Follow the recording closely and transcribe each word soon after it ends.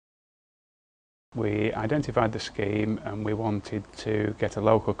We identified the scheme and we wanted to get a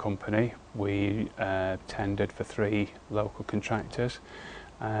local company. We tendered for 3 local contractors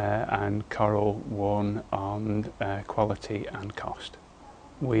and Coral won on quality and cost.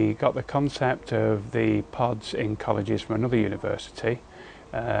 We got the concept of the pods in colleges from another university.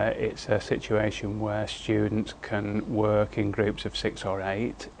 It's a situation where students can work in groups of 6 or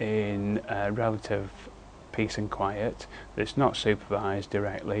 8 in relative peace and quiet. It's not supervised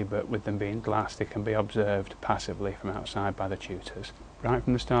directly, but with them being glass, they can be observed passively from outside by the tutors. Right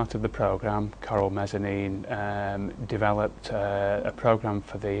from the start of the programme, Coral Mezzanine developed a programme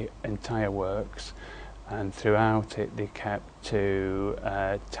for the entire works, and throughout it they kept to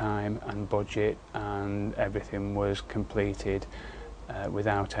time and budget, and everything was completed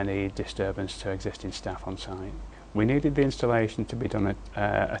without any disturbance to existing staff on site. We needed the installation to be done at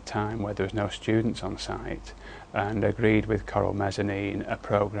a time where there was no students on site, and agreed with Coral Mezzanine a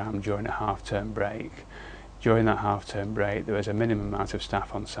programme during a half-term break. During that half-term break there was a minimum amount of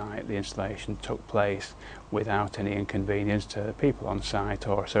staff on site. The installation took place without any inconvenience to the people on site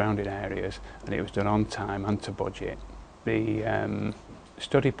or surrounding areas, and it was done on time and to budget. The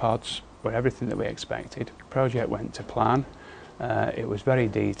study pods were everything that we expected. The project went to plan. It was very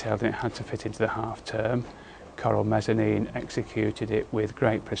detailed and it had to fit into the half-term. Coral Mezzanine executed it with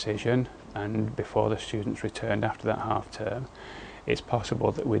great precision, and before the students returned after that half-term, it's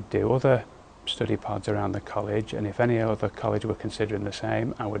possible that we'd do other study pods around the college, and if any other college were considering the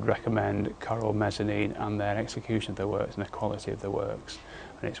same, I would recommend Coral Mezzanine and their execution of the works and the quality of the works,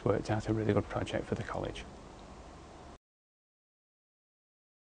 and it's worked out a really good project for the college.